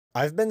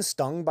I've been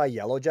stung by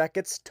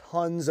yellowjackets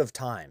tons of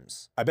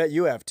times. I bet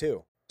you have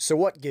too. So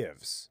what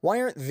gives?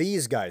 Why aren't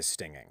these guys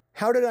stinging?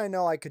 How did I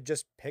know I could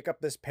just pick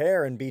up this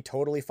pair and be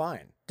totally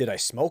fine? Did I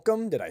smoke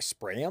them? Did I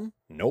spray them?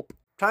 Nope.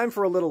 Time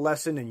for a little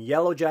lesson in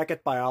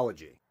yellowjacket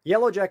biology.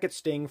 Yellowjackets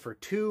sting for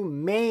two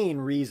main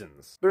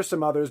reasons. There's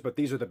some others, but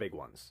these are the big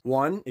ones.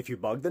 One, if you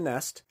bug the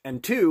nest,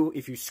 and two,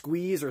 if you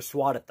squeeze or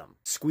swat at them.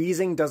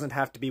 Squeezing doesn't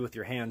have to be with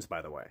your hands,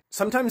 by the way.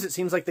 Sometimes it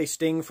seems like they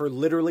sting for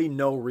literally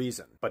no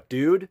reason. But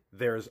dude,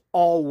 there's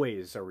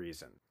always a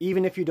reason,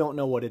 even if you don't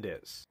know what it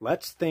is.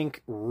 Let's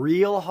think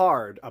real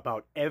hard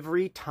about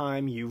every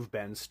time you've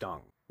been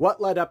stung. What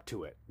led up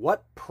to it?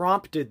 What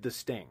prompted the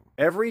sting?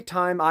 Every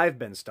time I've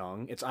been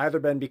stung, it's either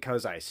been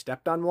because I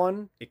stepped on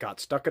one, it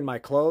got stuck in my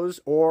clothes,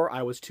 or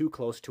I was too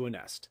close to a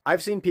nest.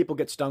 I've seen people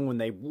get stung when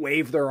they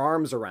wave their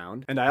arms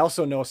around, and I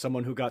also know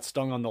someone who got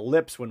stung on the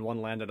lips when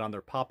one landed on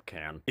their pop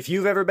can. If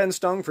you've ever been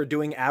stung for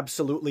doing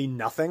absolutely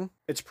nothing,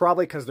 it's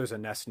probably because there's a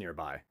nest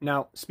nearby.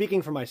 Now,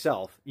 speaking for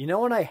myself, you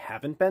know when I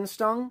haven't been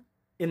stung?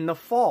 In the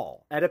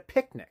fall, at a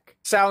picnic.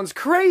 Sounds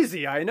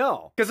crazy, I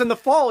know. Because in the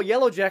fall,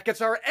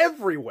 yellowjackets are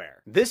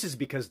everywhere. This is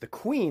because the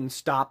queen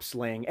stops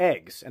laying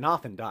eggs and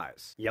often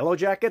dies.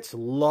 Yellowjackets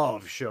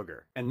love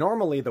sugar, and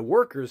normally the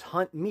workers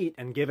hunt meat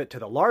and give it to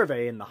the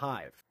larvae in the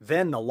hive.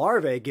 Then the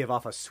larvae give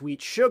off a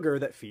sweet sugar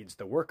that feeds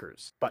the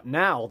workers. But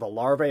now the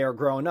larvae are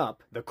grown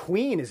up, the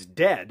queen is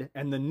dead,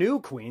 and the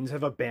new queens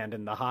have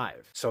abandoned the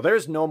hive. So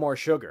there's no more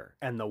sugar,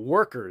 and the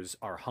workers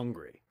are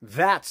hungry.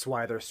 That's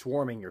why they're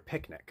swarming your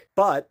picnic.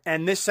 But,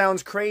 and this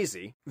sounds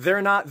crazy,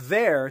 they're not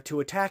there to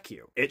attack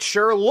you. It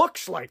sure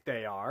looks like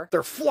they are.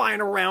 They're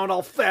flying around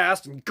all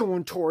fast and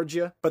going towards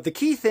you. But the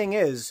key thing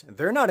is,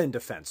 they're not in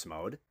defense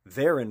mode.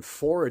 They're in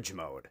forage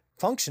mode.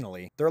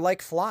 Functionally, they're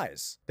like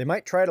flies. They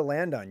might try to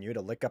land on you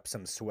to lick up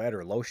some sweat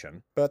or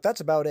lotion, but that's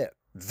about it.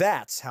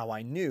 That's how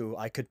I knew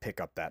I could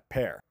pick up that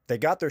pair. They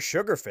got their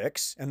sugar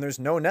fix, and there's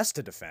no nest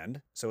to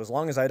defend, so as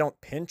long as I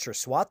don't pinch or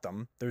swat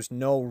them, there's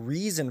no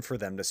reason for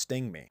them to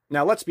sting me.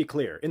 Now let's be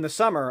clear, in the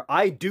summer,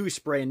 I do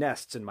spray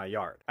nests in my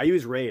yard. I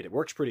use Raid, it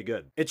works pretty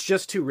good. It's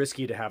just too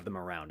risky to have them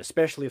around,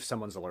 especially if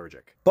someone's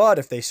allergic. But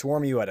if they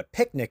swarm you at a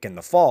picnic in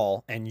the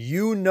fall, and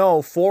you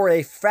know for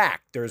a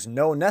fact there's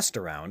no nest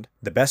around,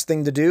 the best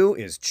thing to do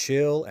is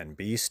chill and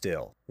be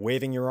still.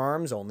 Waving your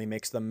arms only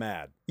makes them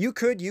mad. You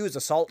could use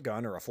a salt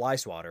gun or a fly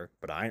swatter,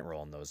 but I ain't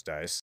rolling those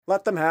dice.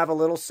 Let them have a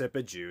little sip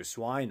of juice,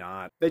 why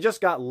not? They just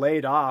got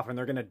laid off and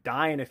they're gonna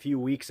die in a few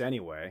weeks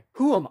anyway.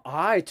 Who am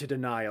I to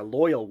deny a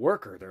loyal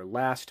worker their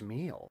last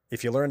meal?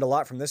 If you learned a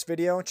lot from this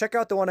video, check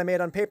out the one I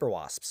made on paper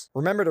wasps.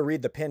 Remember to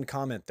read the pinned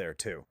comment there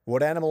too.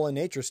 What animal and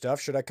nature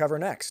stuff should I cover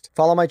next?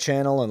 Follow my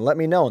channel and let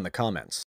me know in the comments.